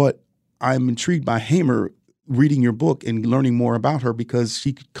out. But I'm intrigued by Hamer, reading your book and learning more about her, because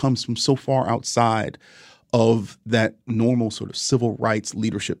she comes from so far outside of that normal sort of civil rights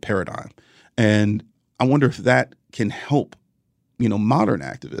leadership paradigm. And I wonder if that can help, modern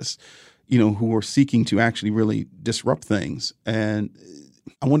activists, who are seeking to actually really disrupt things. And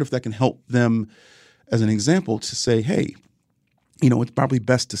I wonder if that can help them as an example to say, hey, it's probably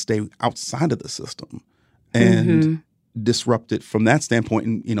best to stay outside of the system and disrupt it from that standpoint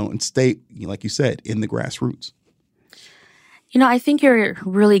and stay, like you said, in the grassroots. I think you're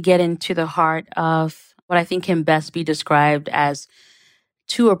really getting to the heart of what I think can best be described as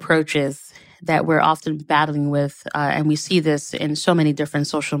two approaches that we're often battling with, and we see this in so many different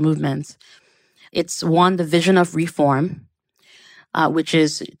social movements. It's one, the vision of reform, which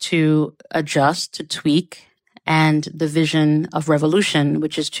is to adjust, to tweak, and the vision of revolution,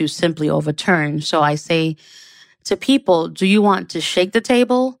 which is to simply overturn. So I say to people, do you want to shake the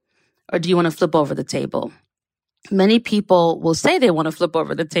table or do you want to flip over the table? Many people will say they want to flip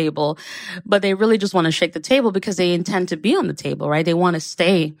over the table, but they really just want to shake the table because they intend to be on the table, right? They want to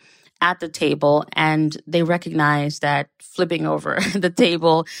stay at the table, and they recognize that flipping over the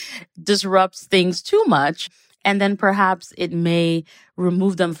table disrupts things too much. And then perhaps it may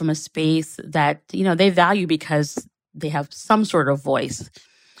remove them from a space that, they value because they have some sort of voice.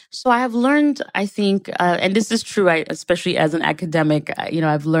 So I have learned, I think, and this is true, especially as an academic,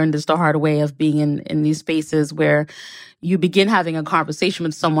 I've learned this the hard way of being in these spaces where you begin having a conversation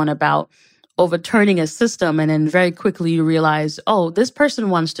with someone about overturning a system, and then very quickly you realize, oh, this person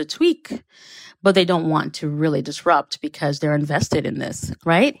wants to tweak, but they don't want to really disrupt because they're invested in this,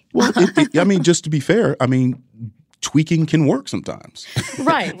 right? Well, I mean, just to be fair, I mean, tweaking can work sometimes.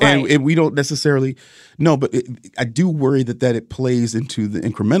 Right. And we don't necessarily know, but I do worry that it plays into the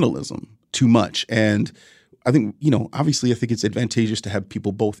incrementalism too much. And I think, obviously I think it's advantageous to have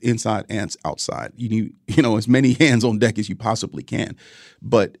people both inside and outside. You need, as many hands on deck as you possibly can.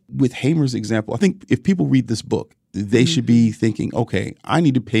 But with Hamer's example, I think if people read this book, they should be thinking, okay, I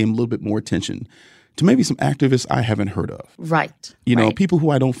need to pay a little bit more attention to maybe some activists I haven't heard of. Right. People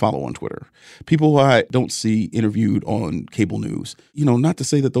who I don't follow on Twitter, people who I don't see interviewed on cable news. Not to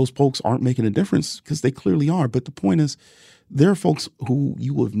say that those folks aren't making a difference, because they clearly are. But the point is, there are folks who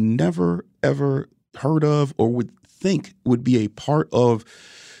you have never, ever heard of or would think would be a part of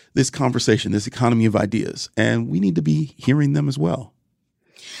this conversation, this economy of ideas. And we need to be hearing them as well.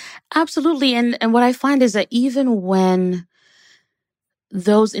 Absolutely. And what I find is that even when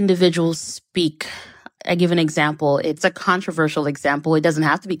those individuals speak, I give an example. It's a controversial example. It doesn't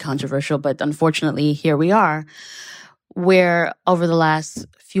have to be controversial, but unfortunately, here we are, where over the last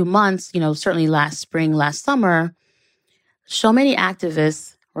few months, certainly last spring, last summer, so many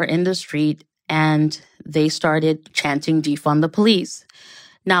activists were in the street and they started chanting, defund the police.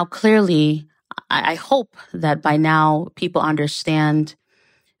 Now, clearly, I hope that by now people understand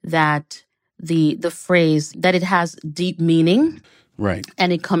that the phrase, that it has deep meaning. Right.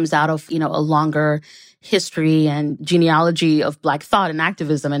 And it comes out of, a longer history and genealogy of Black thought and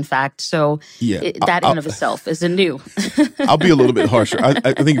activism, in fact. So that in of itself isn't new. I'll be a little bit harsher.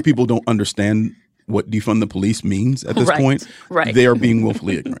 I think people don't understand what defund the police means at this point. Right. They are being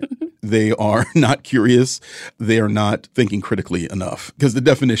willfully ignorant. They are not curious. They are not thinking critically enough, because the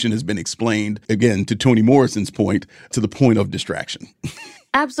definition has been explained, again, to Toni Morrison's point, to the point of distraction.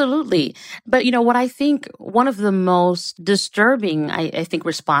 Absolutely. But, what I think one of the most disturbing, I think,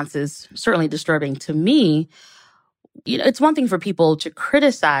 responses, certainly disturbing to me, it's one thing for people to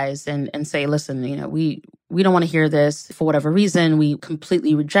criticize and say, listen, we don't want to hear this for whatever reason. We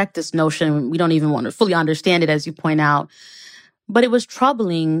completely reject this notion. We don't even want to fully understand it, as you point out. But it was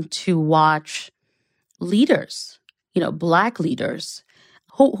troubling to watch leaders, Black leaders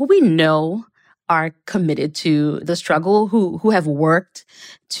who we know are committed to the struggle, who have worked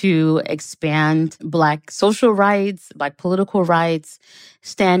to expand Black social rights, Black political rights,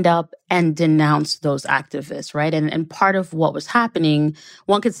 stand up and denounce those activists, right? And part of what was happening,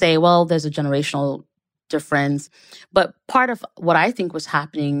 one could say, well, there's a generational difference. But part of what I think was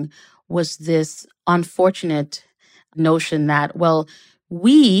happening was this unfortunate notion that, well,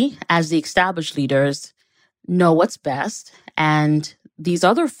 we as the established leaders know what's best, and these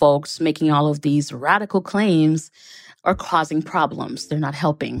other folks making all of these radical claims are causing problems. They're not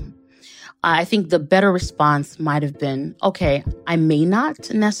helping. I think the better response might have been, okay, I may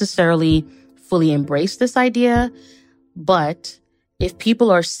not necessarily fully embrace this idea, but if people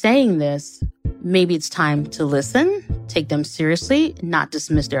are saying this, maybe it's time to listen, take them seriously, not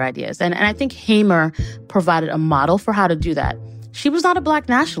dismiss their ideas. And I think Hamer provided a model for how to do that. She was not a Black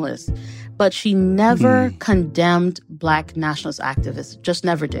nationalist, but she never condemned Black nationalist activists, just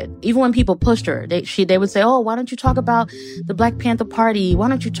never did. Even when people pushed her, they would say, oh, why don't you talk about the Black Panther Party? Why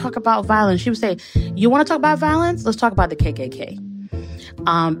don't you talk about violence? She would say, you want to talk about violence? Let's talk about the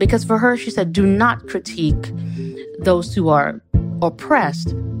KKK. Because for her, she said, do not critique those who are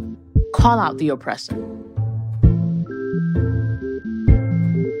oppressed. Call out the oppressor.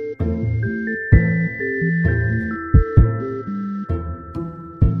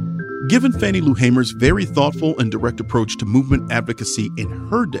 Given Fannie Lou Hamer's very thoughtful and direct approach to movement advocacy in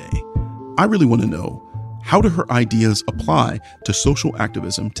her day, I really want to know, how do her ideas apply to social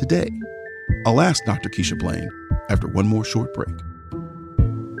activism today? I'll ask Dr. Keisha Blain after one more short break.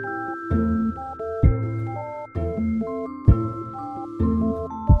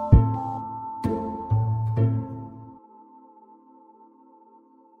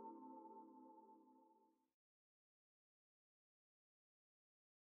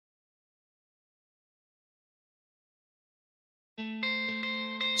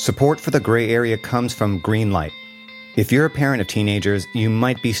 Support for the gray area comes from Greenlight. If you're a parent of teenagers, you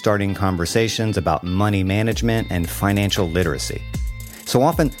might be starting conversations about money management and financial literacy. So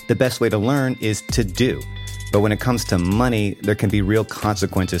often, the best way to learn is to do. But when it comes to money, there can be real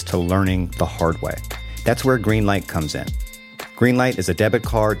consequences to learning the hard way. That's where Greenlight comes in. Greenlight is a debit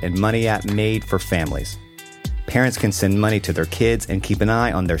card and money app made for families. Parents can send money to their kids and keep an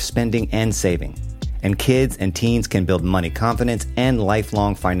eye on their spending and saving. And kids and teens can build money confidence and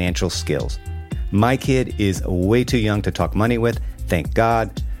lifelong financial skills. My kid is way too young to talk money with, thank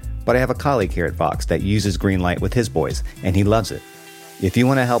God, but I have a colleague here at Vox that uses Greenlight with his boys, and he loves it. If you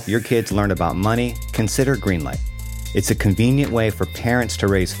want to help your kids learn about money, consider Greenlight. It's a convenient way for parents to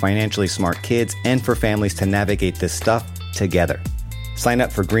raise financially smart kids and for families to navigate this stuff together. Sign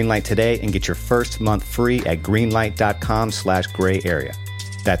up for Greenlight today and get your first month free at greenlight.com/gray area.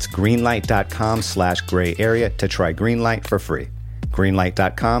 That's greenlight.com/gray area to try Greenlight for free.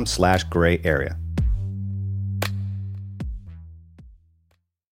 Greenlight.com/gray area.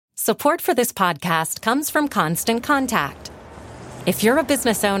 Support for this podcast comes from Constant Contact. If you're a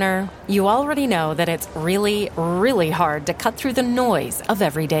business owner, you already know that it's really, really hard to cut through the noise of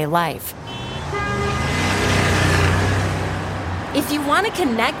everyday life. If you want to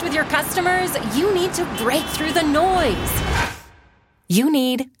connect with your customers, you need to break through the noise. You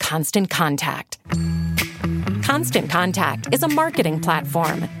need Constant Contact. Constant Contact is a marketing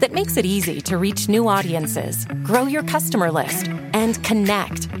platform that makes it easy to reach new audiences, grow your customer list, and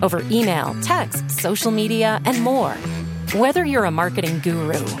connect over email, text, social media, and more. Whether you're a marketing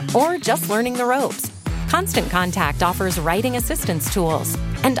guru or just learning the ropes, Constant Contact offers writing assistance tools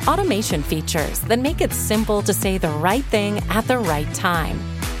and automation features that make it simple to say the right thing at the right time.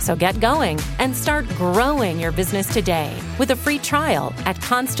 So get going and start growing your business today with a free trial at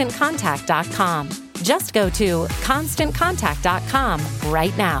ConstantContact.com. Just go to ConstantContact.com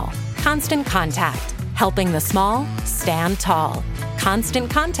right now. Constant Contact, helping the small stand tall.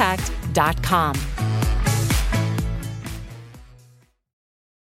 ConstantContact.com.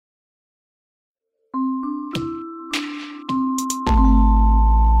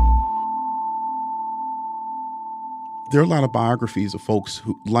 There are a lot of biographies of folks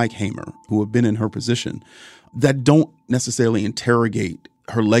who, like Hamer, who have been in her position, that don't necessarily interrogate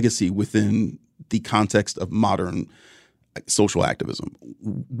her legacy within the context of modern social activism.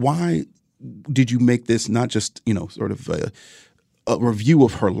 Why did you make this not just, sort of a review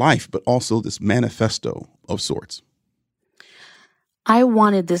of her life, but also this manifesto of sorts? I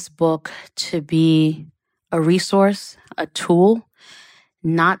wanted this book to be a resource, a tool,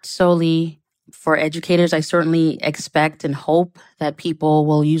 not solely for educators. I certainly expect and hope that people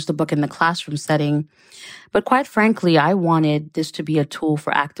will use the book in the classroom setting. But quite frankly, I wanted this to be a tool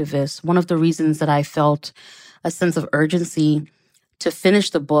for activists. One of the reasons that I felt a sense of urgency to finish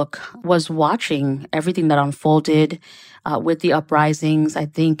the book was watching everything that unfolded with the uprisings. I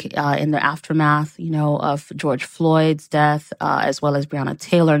think in the aftermath, of George Floyd's death, as well as Breonna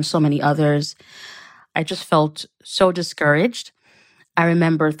Taylor and so many others, I just felt so discouraged. I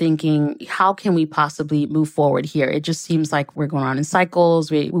remember thinking, how can we possibly move forward here? It just seems like we're going around in cycles.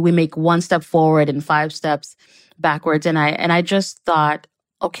 We make one step forward and 5 steps backwards. And I just thought,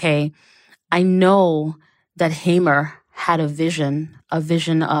 okay, I know that Hamer had a vision of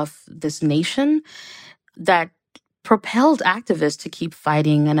this nation that propelled activists to keep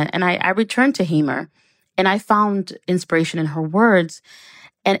fighting. And I returned to Hamer, and I found inspiration in her words.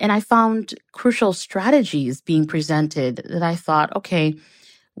 And I found crucial strategies being presented that I thought, okay,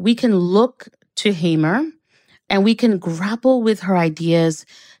 we can look to Hamer and we can grapple with her ideas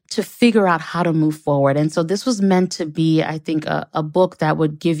to figure out how to move forward. And so this was meant to be, I think, a book that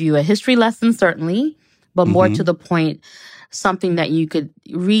would give you a history lesson, certainly, but more to the point, something that you could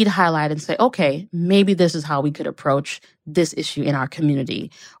read, highlight, and say, okay, maybe this is how we could approach this issue in our community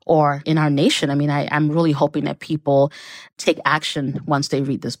or in our nation. I mean, I'm really hoping that people take action once they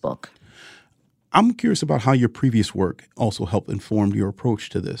read this book. I'm curious about how your previous work also helped inform your approach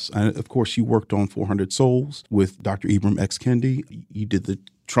to this. Of course, you worked on 400 Souls with Dr. Ibram X. Kendi. You did the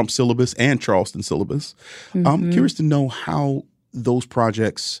Trump syllabus and Charleston syllabus. I'm curious to know how those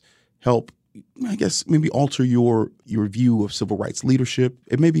projects help, I guess, maybe alter your view of civil rights leadership.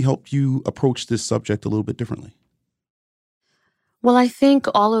 It maybe helped you approach this subject a little bit differently. Well, I think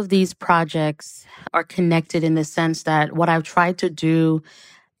all of these projects are connected in the sense that what I've tried to do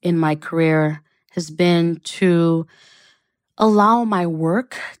in my career has been to allow my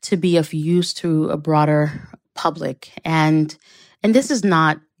work to be of use to a broader public. And this is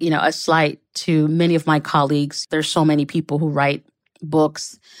not, a slight to many of my colleagues. There's so many people who write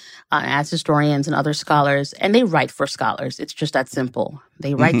books as historians and other scholars, and they write for scholars. It's just that simple.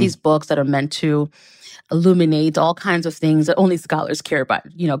 They write these books that are meant to illuminate all kinds of things that only scholars care about,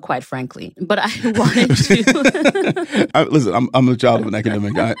 quite frankly. But I wanted to... Listen, I'm a child of an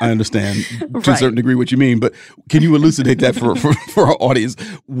academic. I understand to a certain degree what you mean, but can you elucidate that for our audience?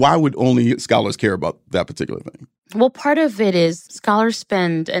 Why would only scholars care about that particular thing? Well, part of it is scholars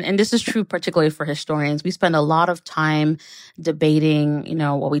spend, and this is true particularly for historians, we spend a lot of time debating,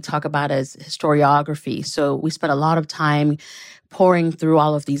 what we talk about as historiography. So we spend a lot of time pouring through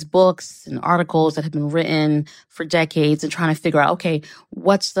all of these books and articles that have been written for decades and trying to figure out, okay,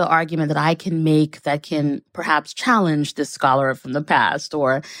 what's the argument that I can make that can perhaps challenge this scholar from the past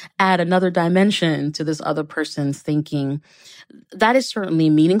or add another dimension to this other person's thinking? That is certainly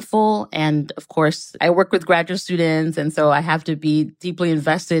meaningful. And of course, I work with graduate students, and so I have to be deeply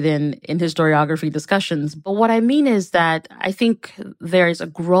invested in historiography discussions. But what I mean is that I think there is a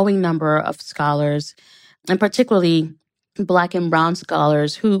growing number of scholars, and particularly Black and Brown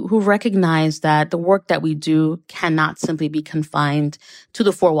scholars, who recognize that the work that we do cannot simply be confined to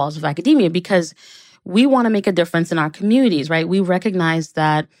the four walls of academia, because we want to make a difference in our communities, right? We recognize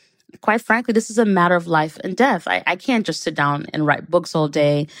that, quite frankly, this is a matter of life and death. I can't just sit down and write books all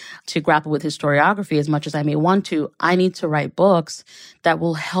day to grapple with historiography as much as I may want to. I need to write books that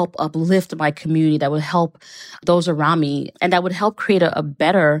will help uplift my community, that will help those around me, and that would help create a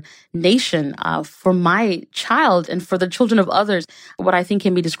better nation for my child and for the children of others. What I think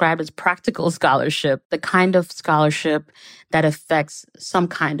can be described as practical scholarship, the kind of scholarship that affects some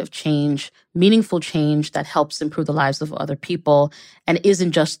kind of change, meaningful change that helps improve the lives of other people and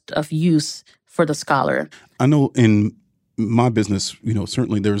isn't just of use for the scholar. I know in my business,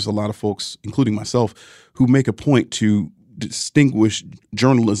 certainly there's a lot of folks, including myself, who make a point to distinguish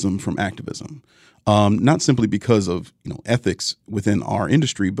journalism from activism. Not simply because of ethics within our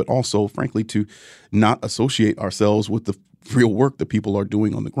industry, but also, frankly, to not associate ourselves with the real work that people are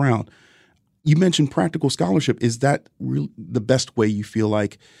doing on the ground. You mentioned practical scholarship. Is that really the best way you feel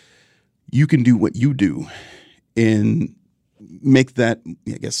like you can do what you do and make that,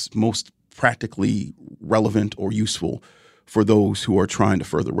 I guess, most practically relevant or useful for those who are trying to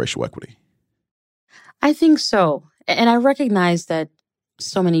further racial equity? I think so. And I recognize that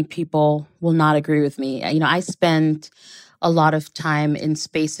so many people will not agree with me. I spend a lot of time in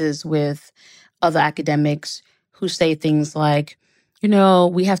spaces with other academics who say things like,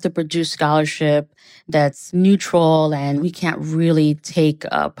 we have to produce scholarship that's neutral and we can't really take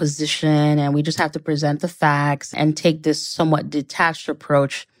a position and we just have to present the facts and take this somewhat detached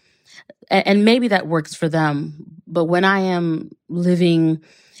approach. And maybe that works for them. But when I am living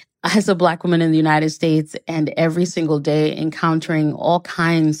as a Black woman in the United States and every single day encountering all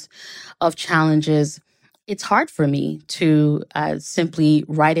kinds of challenges, it's hard for me to simply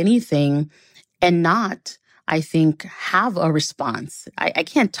write anything and not, I think, have a response. I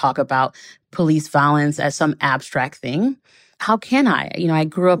can't talk about police violence as some abstract thing. How can I? I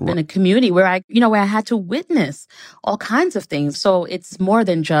grew up in a community where I had to witness all kinds of things. So it's more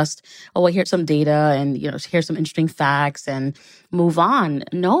than just, here's some data and, here's some interesting facts and move on.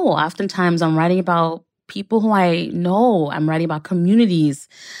 No, oftentimes I'm writing about people who I know. I'm writing about communities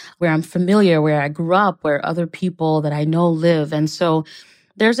where I'm familiar, where I grew up, where other people that I know live. And so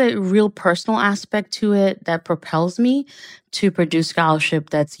there's a real personal aspect to it that propels me to produce scholarship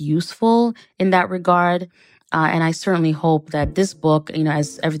that's useful in that regard. And I certainly hope that this book,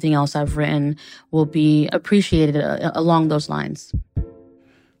 as everything else I've written, will be appreciated along those lines.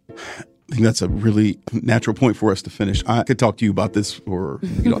 I think that's a really natural point for us to finish. I could talk to you about this for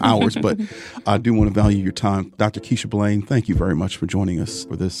hours, but I do want to value your time. Dr. Keisha Blain, thank you very much for joining us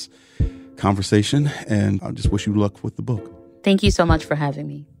for this conversation, and I just wish you luck with the book. Thank you so much for having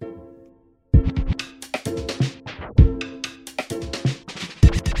me.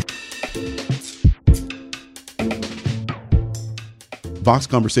 Vox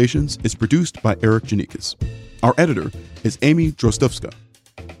Conversations is produced by Eric Janikis. Our editor is Amy Drostowska.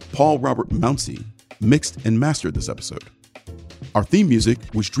 Paul Robert Mounsey mixed and mastered this episode. Our theme music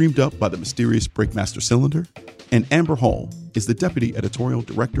was dreamed up by the mysterious Breakmaster Cylinder, and Amber Hall is the deputy editorial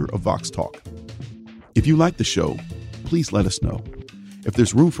director of Vox Talk. If you like the show, please let us know. If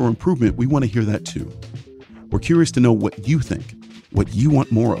there's room for improvement, we want to hear that too. We're curious to know what you think, what you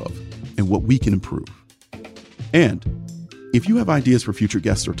want more of, and what we can improve. And if you have ideas for future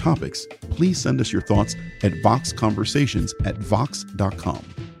guests or topics, please send us your thoughts at voxconversations@vox.com.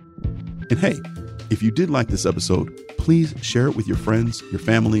 And hey, if you did like this episode, please share it with your friends, your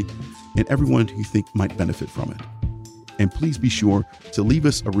family, and everyone who you think might benefit from it. And please be sure to leave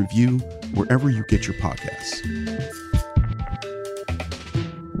us a review wherever you get your podcasts.